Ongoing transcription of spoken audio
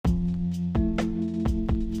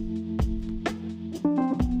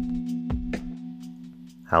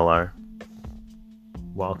Hello.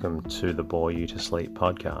 Welcome to the Bore You to Sleep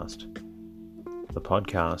podcast. The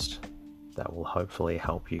podcast that will hopefully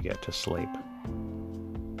help you get to sleep.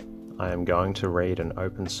 I am going to read an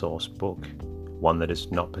open source book, one that is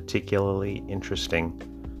not particularly interesting,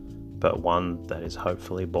 but one that is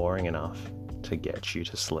hopefully boring enough to get you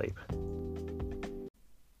to sleep.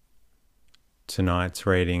 Tonight's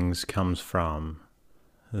readings comes from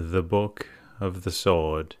The Book of the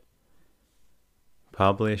Sword,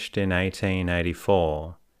 published in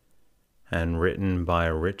 1884 and written by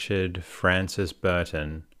Richard Francis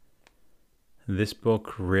Burton. This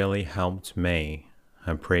book really helped me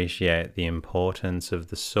appreciate the importance of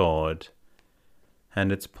the sword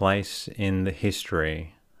and its place in the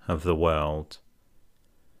history of the world.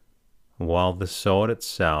 While the sword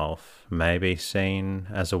itself may be seen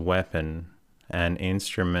as a weapon, an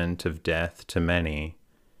instrument of death to many,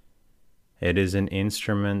 it is an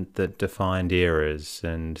instrument that defined eras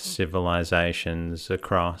and civilizations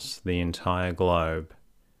across the entire globe.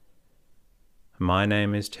 My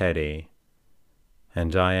name is Teddy,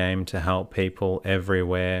 and I aim to help people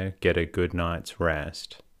everywhere get a good night's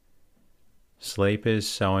rest. Sleep is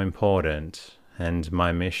so important, and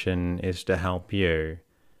my mission is to help you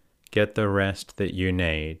get the rest that you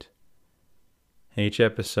need. Each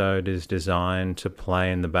episode is designed to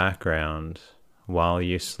play in the background while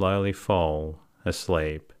you slowly fall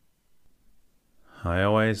asleep. I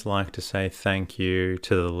always like to say thank you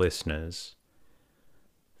to the listeners.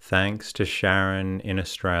 Thanks to Sharon in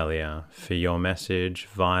Australia for your message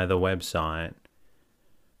via the website.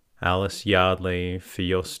 Alice Yardley for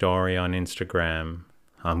your story on Instagram.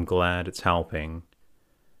 I'm glad it's helping.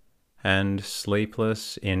 And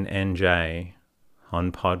Sleepless in NJ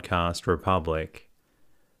on Podcast Republic.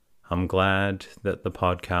 I'm glad that the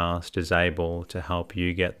podcast is able to help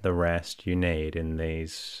you get the rest you need in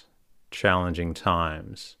these challenging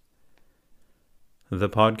times. The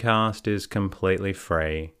podcast is completely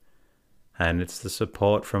free, and it's the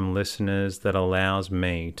support from listeners that allows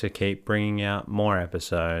me to keep bringing out more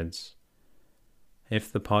episodes. If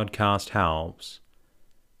the podcast helps,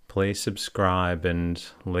 please subscribe and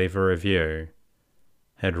leave a review.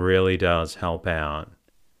 It really does help out.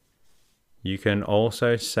 You can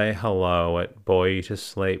also say hello at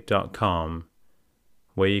boreyoutosleep.com,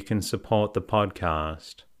 where you can support the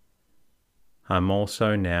podcast. I'm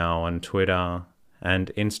also now on Twitter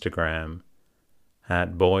and Instagram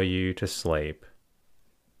at boreyoutosleep.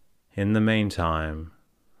 In the meantime,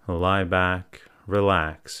 lie back,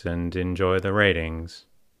 relax, and enjoy the readings.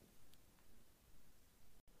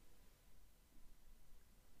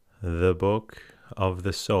 The Book of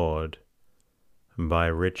the Sword by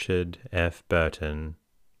Richard F. Burton.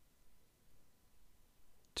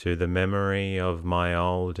 To the memory of my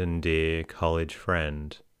old and dear college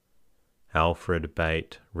friend, Alfred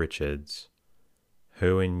Bate Richards,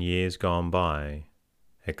 who in years gone by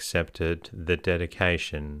accepted the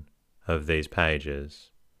dedication of these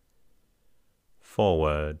pages.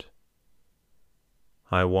 Foreword.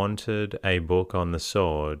 I wanted a book on the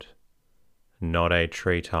sword, not a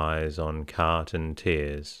treatise on cart and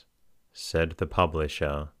tears, said the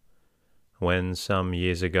publisher, when some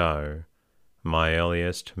years ago my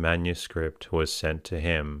earliest manuscript was sent to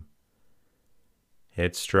him.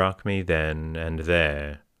 It struck me then and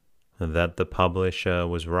there that the publisher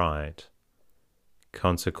was right.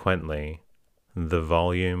 Consequently, the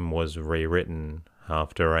volume was rewritten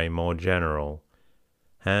after a more general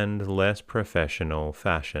and less professional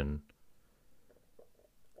fashion.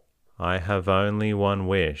 I have only one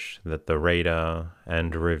wish that the reader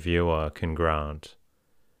and reviewer can grant,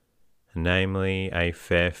 namely a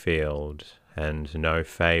fair field and no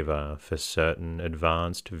favour for certain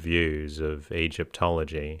advanced views of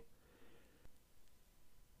Egyptology.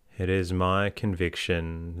 It is my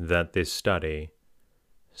conviction that this study,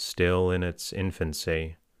 still in its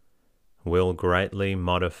infancy, will greatly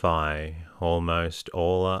modify almost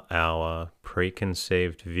all our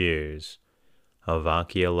preconceived views of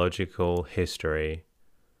archaeological history.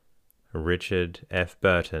 Richard F.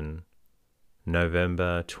 Burton,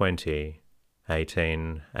 November 20,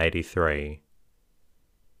 1883.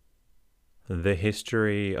 The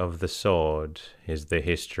history of the sword is the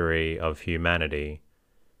history of humanity.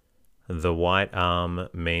 The white arm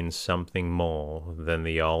means something more than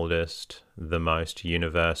the oldest, the most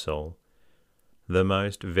universal, the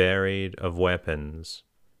most varied of weapons,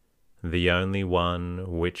 the only one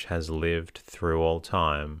which has lived through all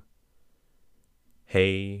time.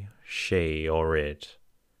 He, she, or it,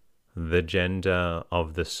 the gender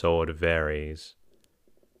of the sword varies,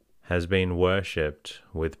 has been worshipped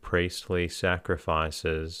with priestly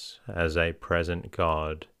sacrifices as a present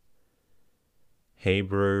god.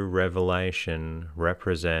 Hebrew revelation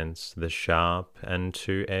represents the sharp and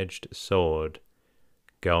two-edged sword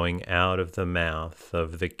going out of the mouth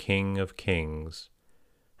of the King of Kings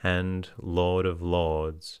and Lord of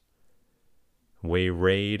Lords. We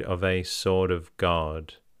read of a sword of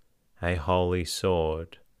God, a holy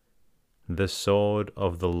sword, the sword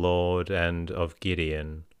of the Lord and of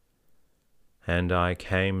Gideon. And I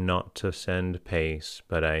came not to send peace,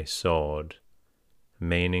 but a sword,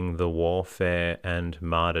 meaning the warfare and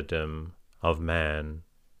martyrdom of man.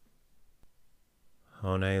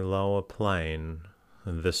 On a lower plane,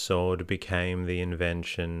 the sword became the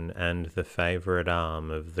invention and the favourite arm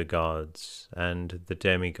of the gods and the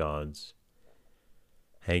demigods,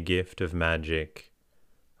 a gift of magic,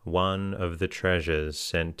 one of the treasures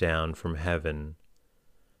sent down from heaven,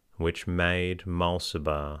 which made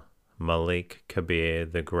Mulciber, Malik Kabir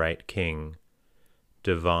the great king,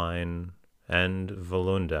 divine, and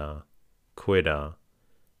Volunda, Quidder,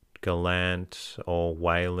 Gallant, or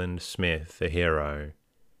Wayland Smith a hero.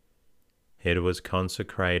 It was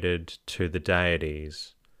consecrated to the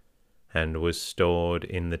deities, and was stored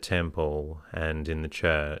in the temple and in the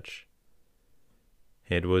church.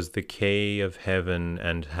 It was the key of heaven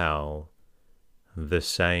and hell. The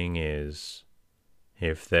saying is,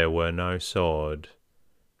 if there were no sword,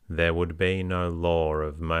 there would be no law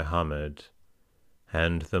of Mohammed,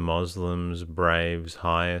 and the Moslem's brave's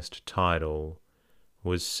highest title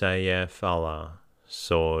was Sayf Allah,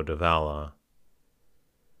 Sword of Allah.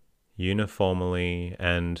 Uniformly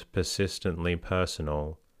and persistently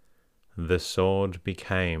personal, the sword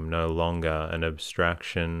became no longer an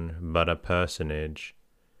abstraction but a personage,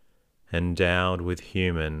 endowed with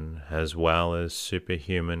human as well as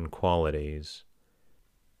superhuman qualities.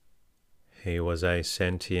 He was a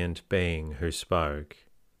sentient being who spoke,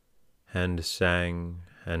 and sang,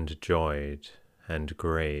 and joyed, and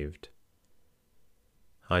grieved.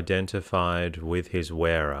 Identified with his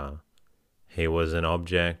wearer, he was an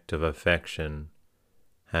object of affection,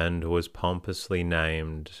 and was pompously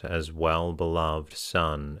named as well-beloved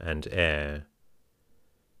son and heir.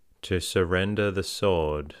 To surrender the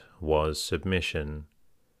sword was submission.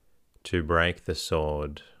 To break the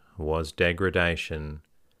sword was degradation.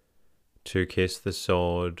 To kiss the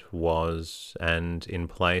sword was, and in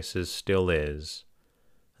places still is,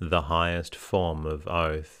 the highest form of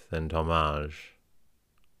oath and homage.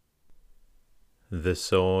 The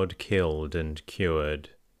sword killed and cured.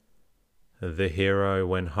 The hero,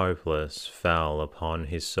 when hopeless, fell upon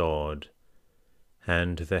his sword,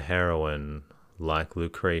 and the heroine, like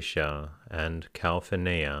Lucretia and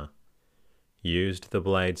Calphurnia, used the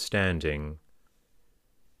blade standing.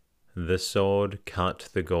 The sword cut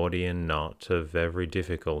the Gordian knot of every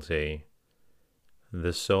difficulty.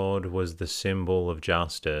 The sword was the symbol of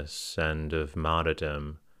justice and of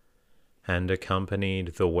martyrdom, and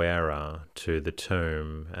accompanied the wearer to the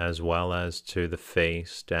tomb as well as to the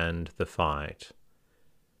feast and the fight.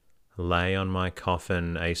 Lay on my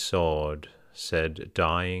coffin a sword, said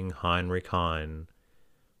dying Heinrich Heine,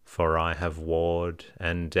 for I have warred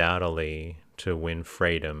undoubtedly to win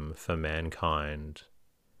freedom for mankind.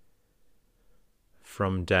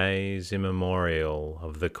 From days immemorial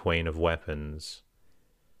of the Queen of Weapons,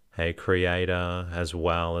 a creator as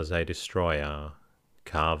well as a destroyer,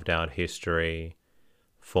 carved out history,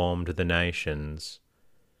 formed the nations,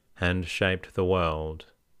 and shaped the world.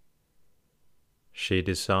 She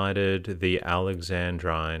decided the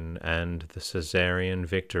Alexandrine and the Caesarean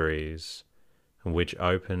victories, which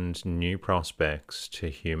opened new prospects to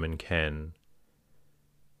human ken.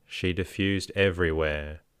 She diffused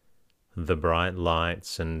everywhere the bright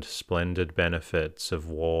lights and splendid benefits of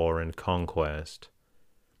war and conquest,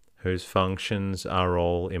 whose functions are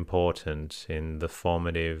all important in the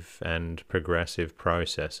formative and progressive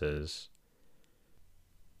processes.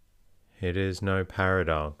 It is no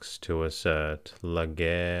paradox to assert la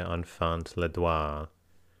guerre enfante le droit.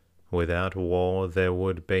 Without war there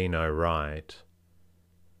would be no right.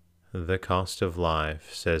 The cost of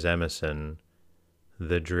life, says Emerson,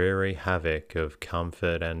 the dreary havoc of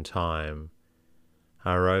comfort and time,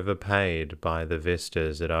 are overpaid by the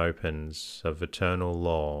vistas it opens of eternal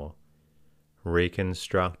law,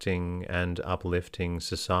 reconstructing and uplifting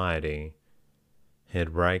society.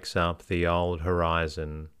 It breaks up the old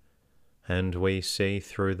horizon, and we see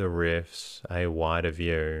through the rifts a wider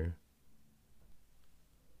view.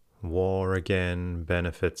 War again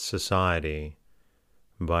benefits society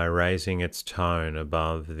by raising its tone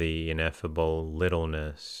above the ineffable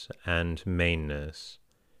littleness and meanness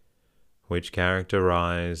which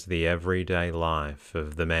characterize the everyday life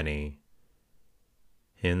of the many.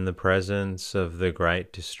 In the presence of the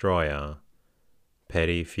great destroyer,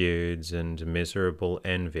 petty feuds and miserable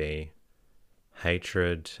envy,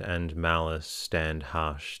 hatred and malice stand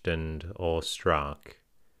hushed and awestruck.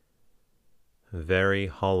 Very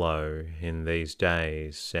hollow in these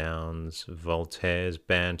days sounds Voltaire's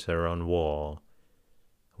banter on war,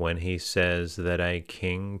 when he says that a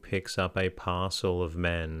king picks up a parcel of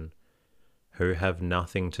men who have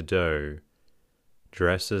nothing to do,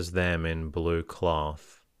 dresses them in blue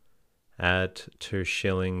cloth, at 2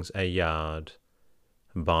 shillings a yard,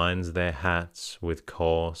 binds their hats with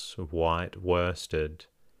coarse white worsted,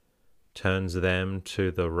 turns them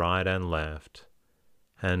to the right and left,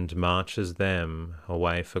 and marches them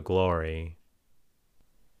away for glory.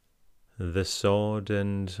 The sword,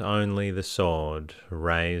 and only the sword,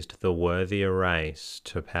 raised the worthier race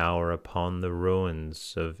to power upon the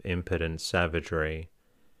ruins of impotent savagery,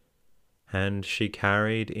 and she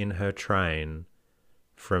carried in her train,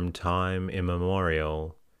 from time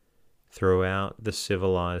immemorial, throughout the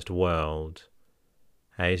civilized world,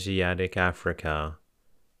 Asiatic Africa,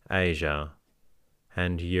 Asia,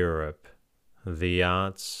 and Europe, the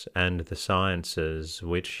arts and the sciences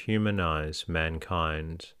which humanize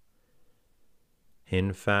mankind.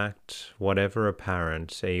 In fact, whatever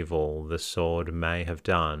apparent evil the sword may have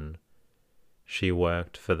done, she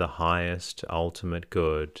worked for the highest ultimate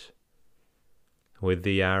good. With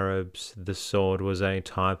the Arabs, the sword was a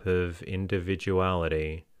type of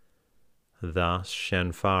individuality. Thus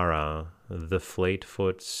Shanfara, the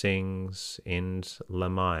Fleetfoot, sings in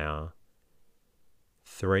Lamia,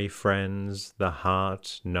 3 friends the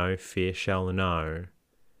heart no fear shall know,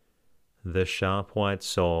 the sharp white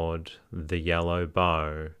sword, the yellow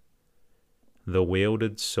bow, the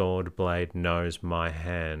wielded sword blade knows my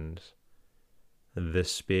hand, the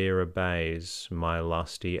spear obeys my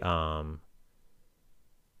lusty arm.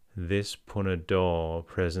 This punador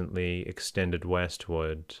presently extended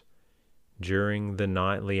westward. During the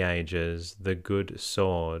knightly ages, the good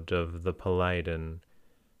sword of the paladin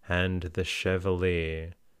and the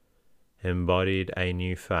chevalier embodied a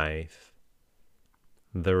new faith,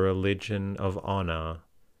 the religion of honor,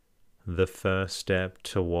 the first step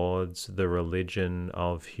towards the religion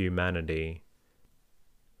of humanity.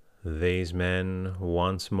 These men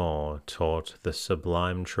once more taught the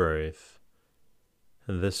sublime truth,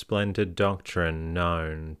 the splendid doctrine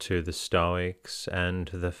known to the Stoics and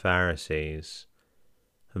the Pharisees,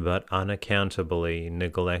 but unaccountably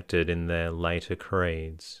neglected in their later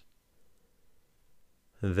creeds.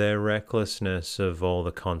 Their recklessness of all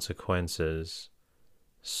the consequences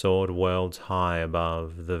soared worlds high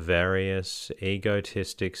above the various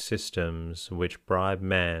egotistic systems which bribe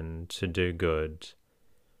man to do good,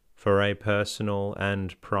 for a personal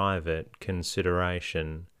and private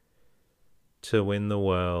consideration, to win the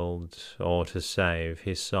world or to save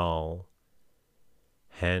his soul.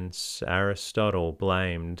 Hence Aristotle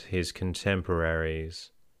blamed his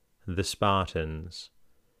contemporaries, the Spartans.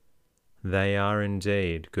 They are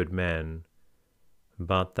indeed good men,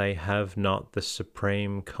 but they have not the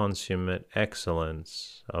supreme consummate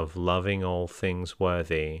excellence of loving all things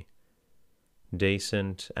worthy,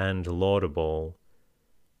 decent and laudable,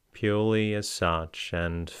 purely as such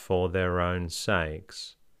and for their own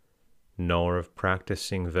sakes, nor of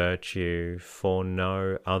practicing virtue for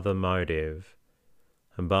no other motive,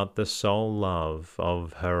 but the sole love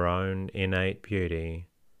of her own innate beauty,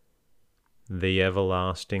 the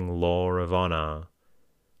everlasting law of honor,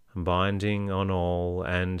 binding on all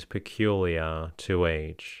and peculiar to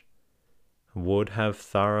each, would have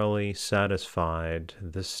thoroughly satisfied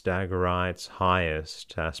the Stagirite's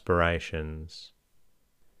highest aspirations.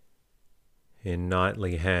 In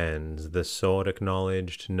knightly hands the sword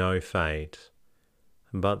acknowledged no fate,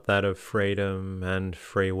 but that of freedom and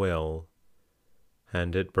free will,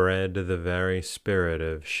 and it bred the very spirit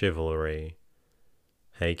of chivalry,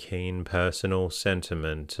 a keen personal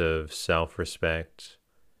sentiment of self-respect,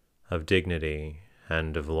 of dignity,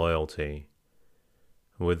 and of loyalty,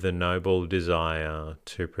 with the noble desire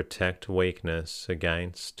to protect weakness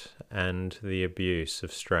against and the abuse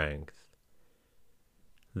of strength.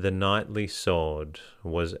 The knightly sword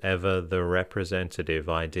was ever the representative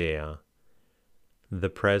idea, the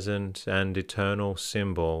present and eternal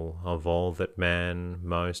symbol of all that man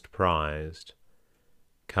most prized,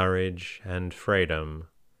 courage and freedom.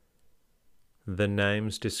 The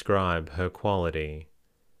names describe her quality.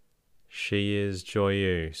 She is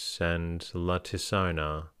Joyeuse and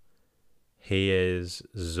Latisona. He is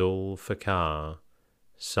Zulfikar,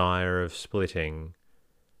 sire of Splitting,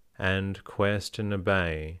 and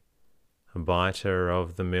Questionabay, biter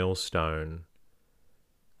of the millstone.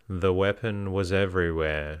 The weapon was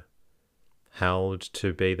everywhere, held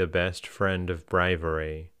to be the best friend of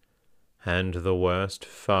bravery, and the worst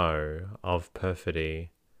foe of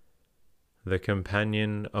perfidy, the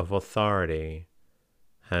companion of authority,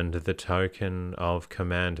 and the token of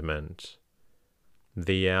commandment,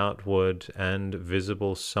 the outward and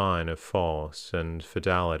visible sign of force and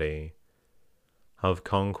fidelity, of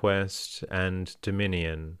conquest and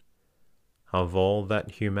dominion, of all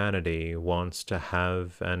that humanity wants to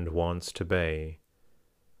have and wants to be.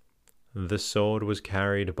 The sword was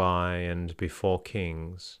carried by and before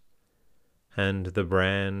kings, and the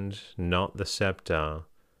brand, not the sceptre,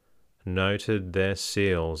 noted their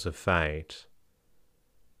seals of fate.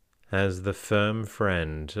 As the firm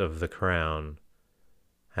friend of the crown,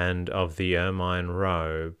 and of the ermine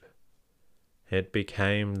robe, it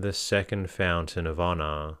became the second fountain of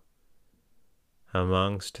honour.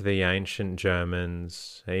 Amongst the ancient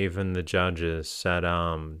Germans, even the judges sat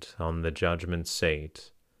armed on the judgment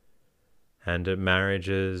seat, and at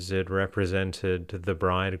marriages it represented the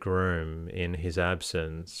bridegroom in his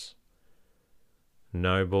absence.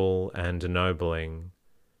 Noble and ennobling,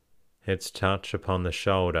 its touch upon the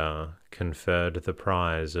shoulder conferred the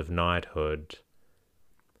prize of knighthood.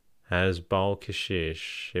 As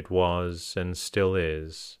Bal-Kashish it was, and still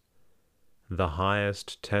is, the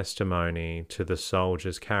highest testimony to the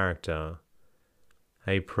soldier's character,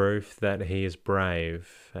 a proof that he is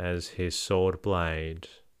brave as his sword blade.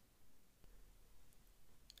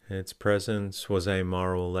 Its presence was a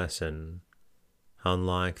moral lesson.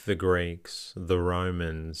 Unlike the Greeks, the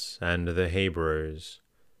Romans, and the Hebrews,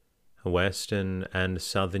 Western and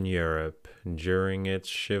Southern Europe during its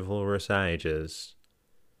chivalrous ages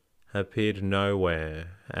appeared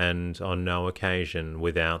nowhere and on no occasion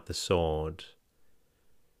without the sword.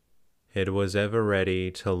 It was ever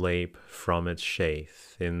ready to leap from its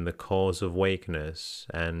sheath in the cause of weakness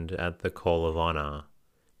and at the call of honour.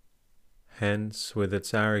 Hence, with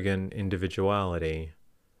its arrogant individuality,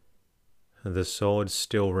 the sword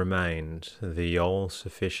still remained the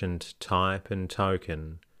all-sufficient type and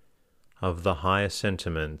token of the higher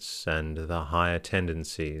sentiments and the higher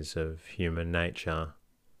tendencies of human nature.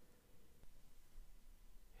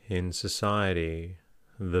 In society,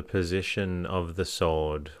 the position of the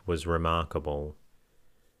sword was remarkable.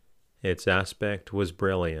 Its aspect was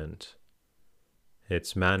brilliant.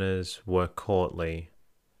 Its manners were courtly.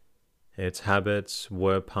 Its habits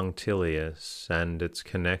were punctilious, and its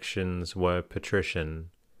connections were patrician.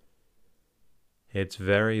 Its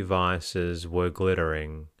very vices were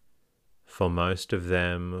glittering, for most of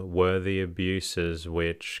them were the abuses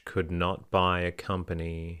which could not buy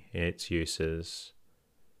accompany its uses.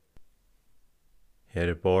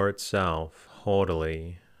 It bore itself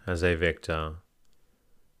haughtily as a victor,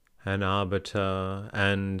 an arbiter,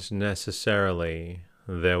 and necessarily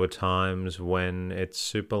there were times when its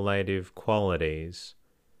superlative qualities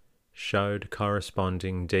showed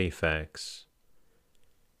corresponding defects.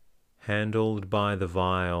 Handled by the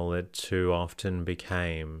vile it too often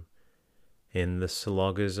became, in the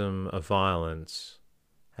syllogism of violence,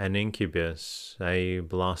 an incubus, a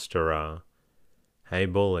blusterer, a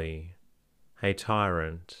bully, a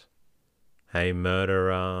tyrant, a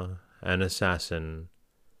murderer, an assassin,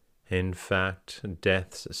 in fact,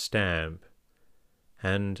 death's stamp,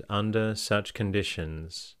 and under such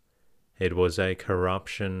conditions it was a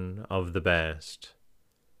corruption of the best.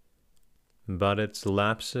 But its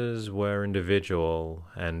lapses were individual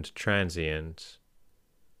and transient.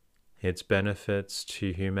 Its benefits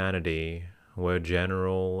to humanity were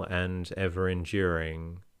general and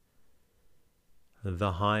ever-enduring.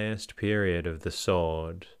 The highest period of the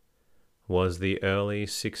sword was the early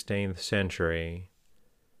 16th century,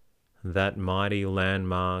 that mighty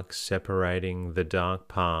landmark separating the dark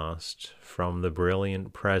past from the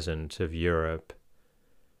brilliant present of Europe,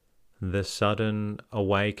 the sudden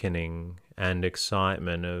awakening and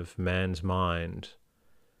excitement of man's mind,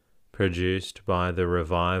 produced by the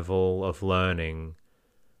revival of learning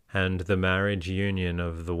and the marriage union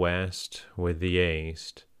of the West with the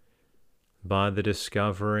East, by the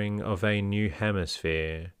discovering of a new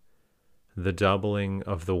hemisphere, the doubling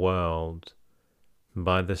of the world,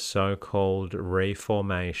 by the so-called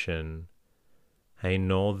Reformation, a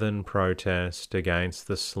northern protest against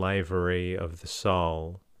the slavery of the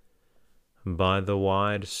soul, by the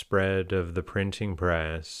wide spread of the printing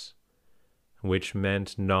press, which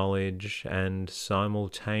meant knowledge, and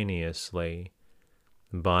simultaneously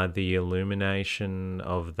by the illumination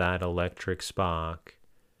of that electric spark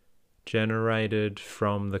generated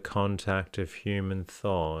from the contact of human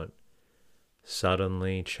thought,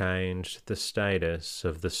 suddenly changed the status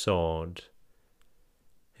of the sword.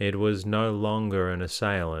 It was no longer an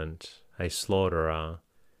assailant, a slaughterer.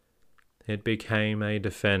 It became a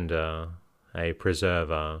defender, a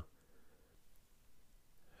preserver,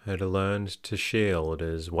 had learned to shield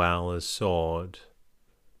as well as sword,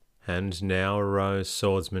 and now arose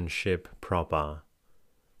swordsmanship proper,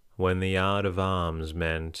 when the art of arms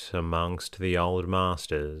meant amongst the old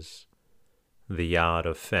masters the art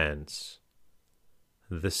of fence.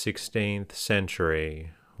 The 16th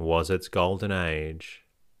century was its golden age.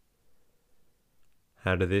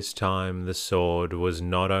 At this time the sword was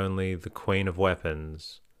not only the queen of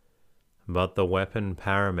weapons, but the weapon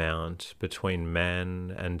paramount between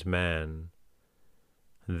man and man,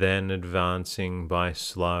 then advancing by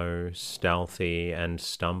slow, stealthy, and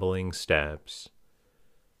stumbling steps.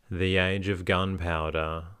 The age of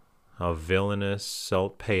gunpowder, of villainous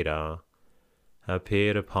saltpetre,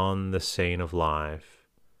 appeared upon the scene of life.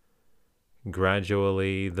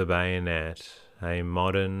 Gradually the bayonet, a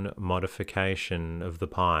modern modification of the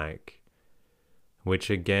pike, which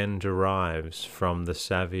again derives from the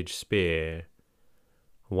savage spear,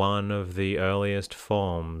 one of the earliest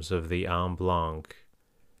forms of the arme blanc,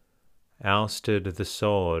 ousted the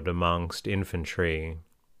sword amongst infantry,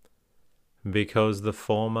 because the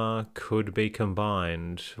former could be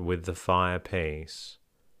combined with the fire-piece.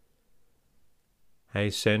 A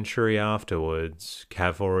century afterwards,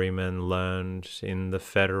 cavalrymen learned in the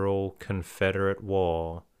Federal-Confederate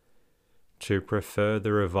War to prefer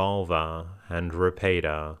the revolver and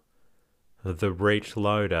repeater, the breech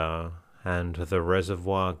loader and the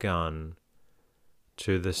reservoir gun,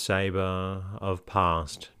 to the sabre of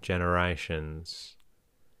past generations.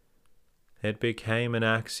 It became an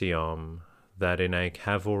axiom that in a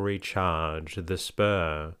cavalry charge the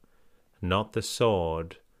spur, not the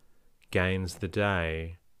sword, gains the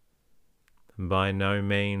day. By no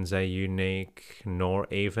means a unique nor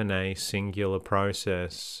even a singular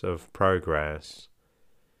process of progress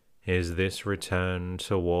is this return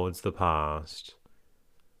towards the past,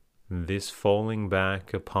 this falling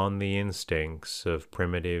back upon the instincts of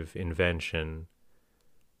primitive invention,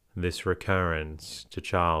 this recurrence to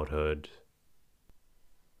childhood.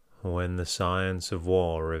 When the science of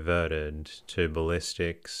war reverted to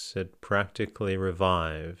ballistics, it practically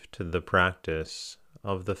revived the practice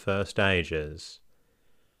of the first ages,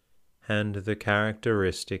 and the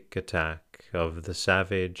characteristic attack of the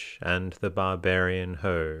savage and the barbarian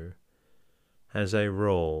who, as a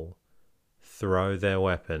rule, throw their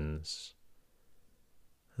weapons.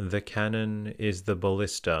 The cannon is the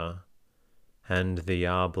ballista, and the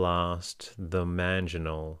arblast the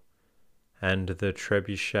mangonel, and the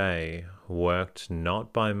trebuchet worked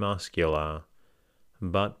not by muscular,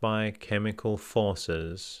 but by chemical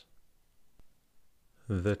forces.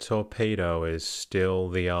 The torpedo is still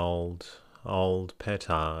the old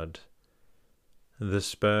petard. The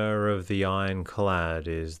spur of the ironclad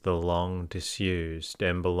is the long disused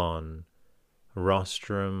emballon,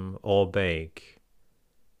 rostrum or beak,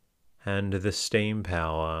 and the steam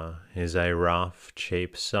power is a rough,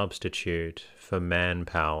 cheap substitute for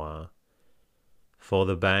manpower, for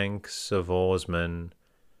the banks of oarsmen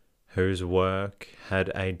whose work had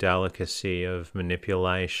a delicacy of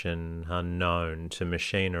manipulation unknown to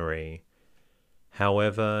machinery,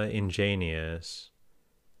 however ingenious.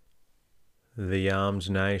 The armed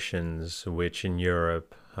nations which in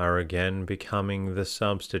Europe are again becoming the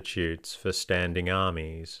substitutes for standing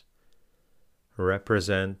armies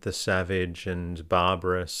represent the savage and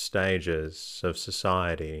barbarous stages of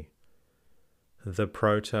society, the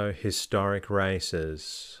proto-historic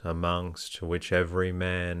races amongst which every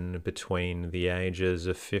man between the ages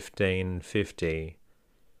of 15 and 50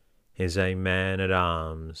 is a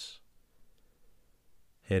man-at-arms.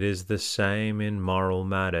 It is the same in moral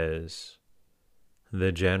matters.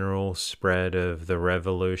 The general spread of the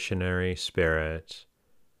revolutionary spirit,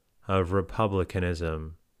 of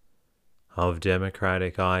republicanism, of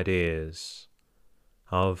democratic ideas,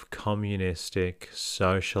 of communistic,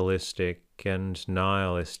 socialistic, and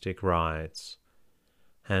nihilistic rights,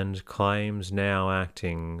 and claims now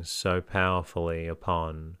acting so powerfully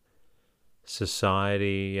upon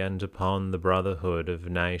society and upon the brotherhood of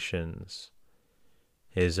nations,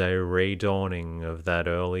 is a redawning of that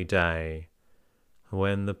early day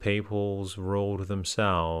when the peoples ruled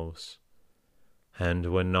themselves,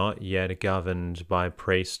 and were not yet governed by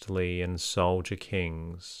priestly and soldier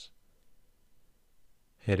kings.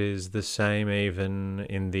 It is the same even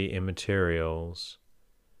in the immaterials.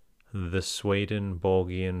 The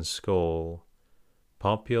Swedenborgian school,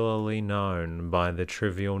 popularly known by the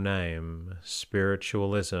trivial name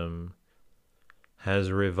spiritualism,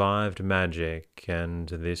 has revived magic, and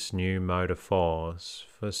this new motor force,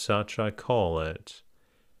 for such I call it,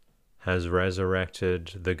 has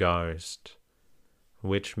resurrected the ghost,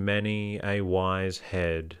 which many a wise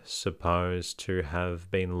head supposed to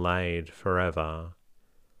have been laid forever.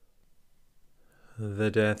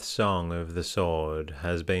 The death song of the sword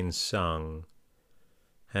has been sung,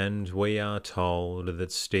 and we are told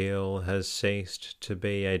that steel has ceased to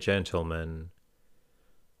be a gentleman.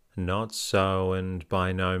 Not so, and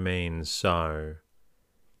by no means so.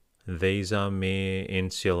 These are mere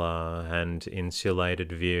insular and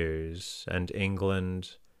insulated views, and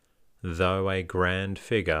England, though a grand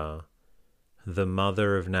figure, the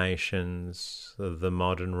mother of nations, the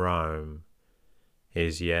modern Rome,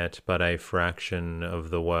 is yet but a fraction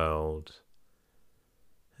of the world.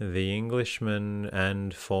 The Englishman,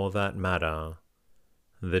 and for that matter,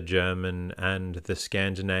 the German and the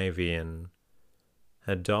Scandinavian,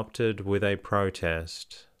 adopted with a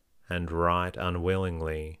protest, and right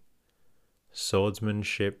unwillingly,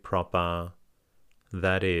 swordsmanship proper,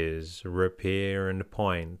 that is, rapier and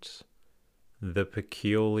point, the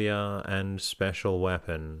peculiar and special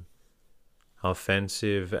weapon,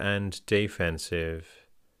 offensive and defensive,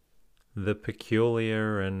 the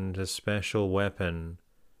peculiar and especial weapon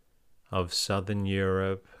of Southern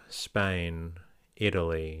Europe, Spain,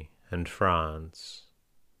 Italy, and France.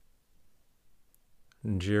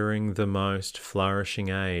 During the most flourishing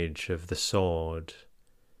age of the sword,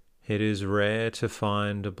 it is rare to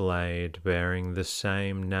find a blade bearing the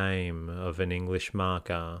same name of an English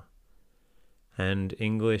marker, and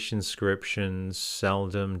English inscriptions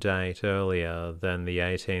seldom date earlier than the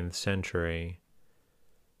 18th century.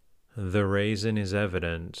 The reason is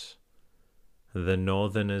evident. The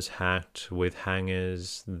northerners hacked with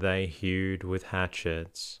hangers, they hewed with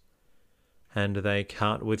hatchets, and they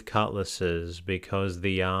cut with cutlasses because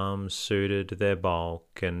the arms suited their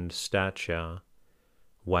bulk and stature,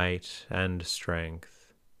 weight and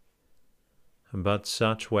strength. But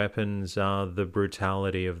such weapons are the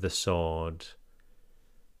brutality of the sword.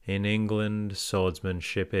 In England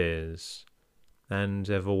swordsmanship is, and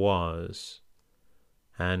ever was,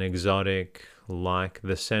 an exotic like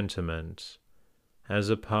the sentiment, as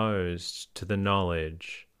opposed to the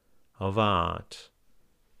knowledge of art.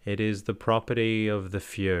 It is the property of the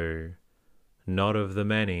few, not of the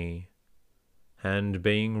many, and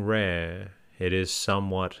being rare, it is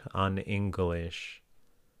somewhat un-English.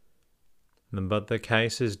 But the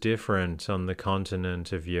case is different on the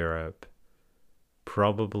continent of Europe.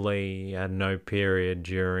 Probably at no period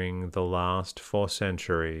during the last 4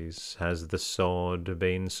 centuries has the sword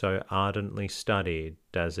been so ardently studied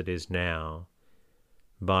as it is now,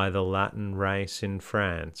 by the Latin race in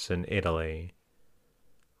France and Italy.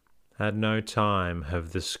 At no time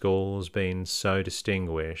have the schools been so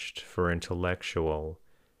distinguished for intellectual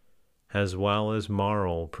as well as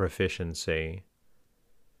moral proficiency.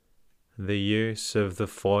 The use of the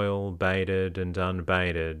foil baited and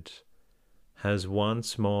unbaited has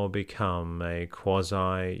once more become a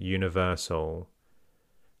quasi-universal,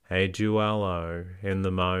 a duello in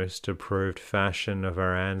the most approved fashion of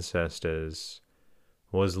our ancestors,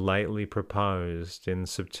 was lately proposed in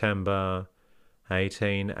September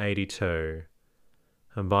 1882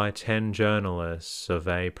 by 10 journalists of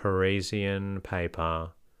a Parisian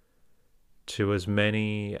paper to as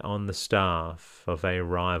many on the staff of a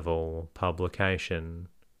rival publication.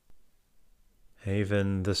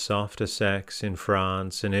 Even the softer sex in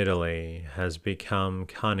France and Italy has become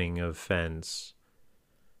cunning of fence,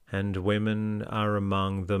 and women are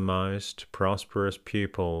among the most prosperous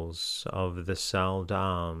pupils of the salle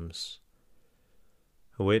d'armes.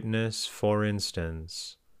 Witness, for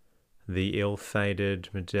instance, the ill-fated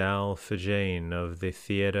Madame Fagin of the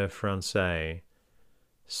Théâtre Français,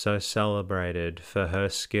 so celebrated for her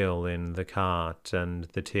skill in the carte and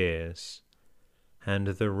the tierce, and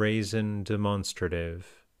the reason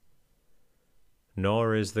demonstrative.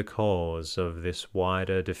 Nor is the cause of this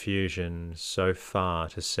wider diffusion so far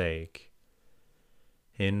to seek.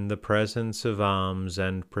 In the presence of arms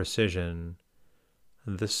and precision,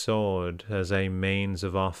 the sword as a means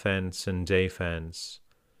of offense and defense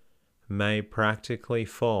may practically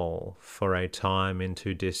fall for a time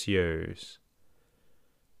into disuse.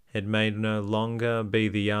 It may no longer be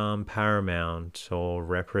the arm paramount or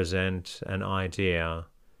represent an idea.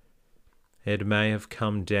 It may have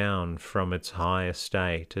come down from its high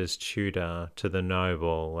estate as tutor to the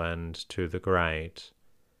noble and to the great.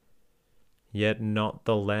 Yet not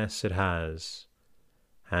the less it has,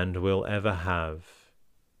 and will ever have.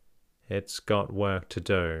 It's got work to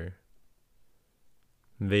do.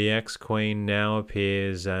 The ex-queen now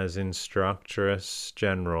appears as instructress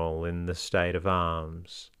general in the state of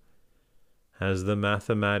arms. As the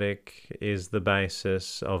mathematic is the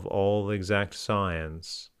basis of all exact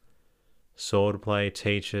science, swordplay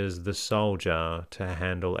teaches the soldier to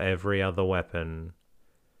handle every other weapon.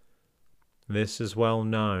 This is well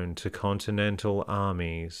known to continental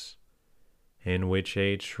armies. in which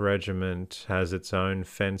each regiment has its own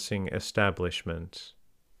fencing establishment.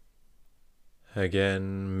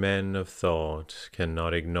 Again, men of thought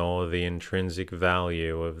cannot ignore the intrinsic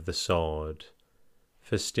value of the sword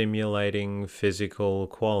for stimulating physical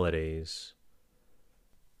qualities.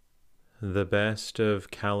 The best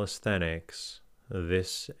of calisthenics,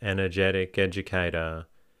 this energetic educator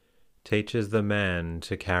teaches the man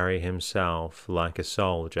to carry himself like a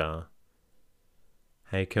soldier.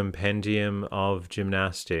 A compendium of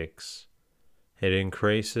gymnastics, it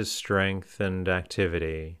increases strength and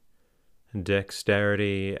activity,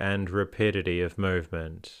 dexterity and rapidity of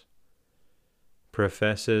movement.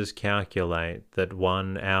 Professors calculate that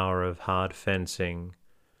 1 hour of hard fencing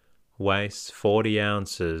wastes 40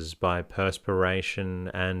 ounces by perspiration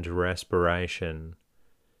and respiration.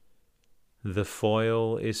 The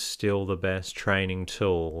foil is still the best training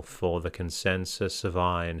tool for the consensus of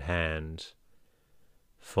eye and hand,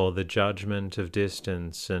 for the judgment of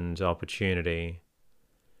distance and opportunity,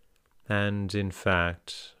 and, in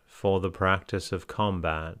fact, for the practice of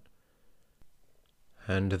combat.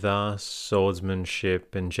 And thus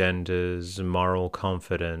swordsmanship engenders moral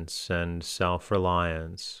confidence and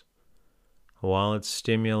self-reliance, while it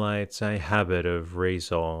stimulates a habit of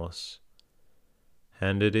resource.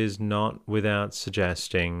 And it is not without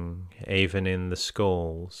suggesting, even in the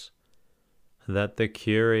schools, that the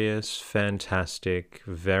curious, fantastic,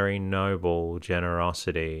 very noble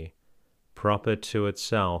generosity, proper to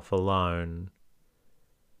itself alone.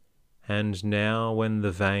 And now when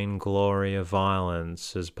the vain glory of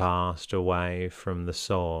violence has passed away from the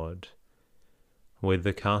sword, with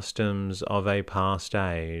the customs of a past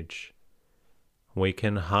age, we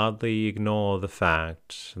can hardly ignore the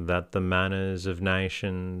fact that the manners of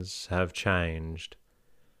nations have changed,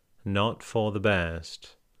 not for the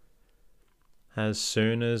best. As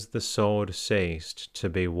soon as the sword ceased to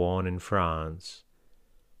be worn in France,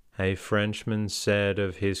 a Frenchman said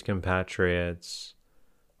of his compatriots,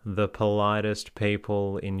 the politest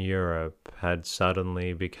people in Europe had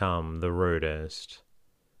suddenly become the rudest.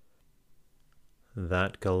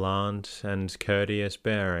 That gallant and courteous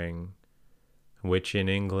bearing, which in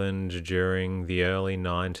England during the early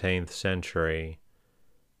 19th century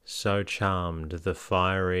so charmed the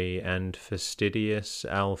fiery and fastidious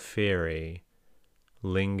Alfieri,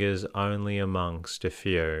 lingers only amongst a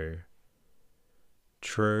few.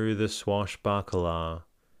 True, the swashbuckler,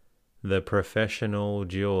 the professional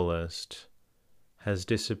duellist, has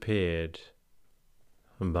disappeared,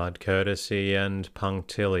 but courtesy and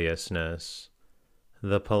punctiliousness,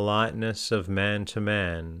 the politeness of man to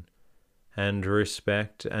man, and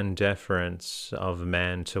respect and deference of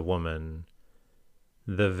man to woman,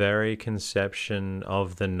 the very conception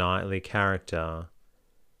of the knightly character,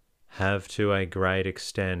 have to a great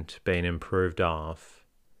extent been improved off.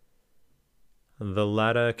 The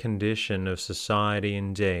latter condition of society,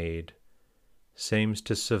 indeed, seems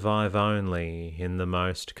to survive only in the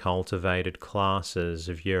most cultivated classes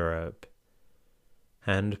of Europe,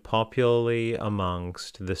 and popularly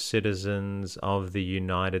amongst the citizens of the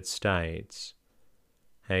United States,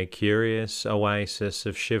 a curious oasis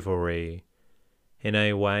of chivalry in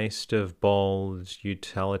a waste of bold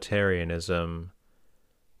utilitarianism,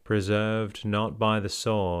 preserved not by the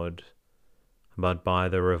sword, but by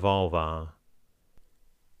the revolver.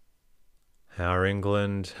 Our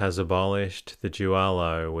England has abolished the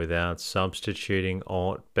duello without substituting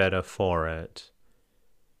aught better for it.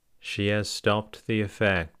 She has stopped the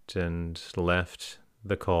effect and left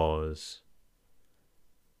the cause.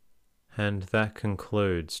 And that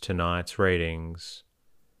concludes tonight's readings.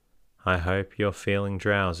 I hope you're feeling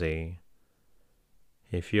drowsy.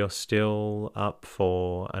 If you're still up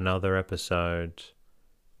for another episode,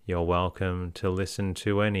 you're welcome to listen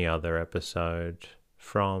to any other episode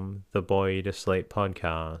from the Boy to Sleep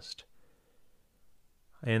podcast.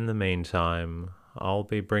 In the meantime, I'll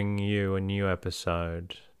be bringing you a new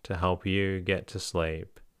episode to help you get to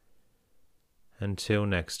sleep. Until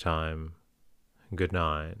next time, good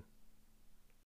night.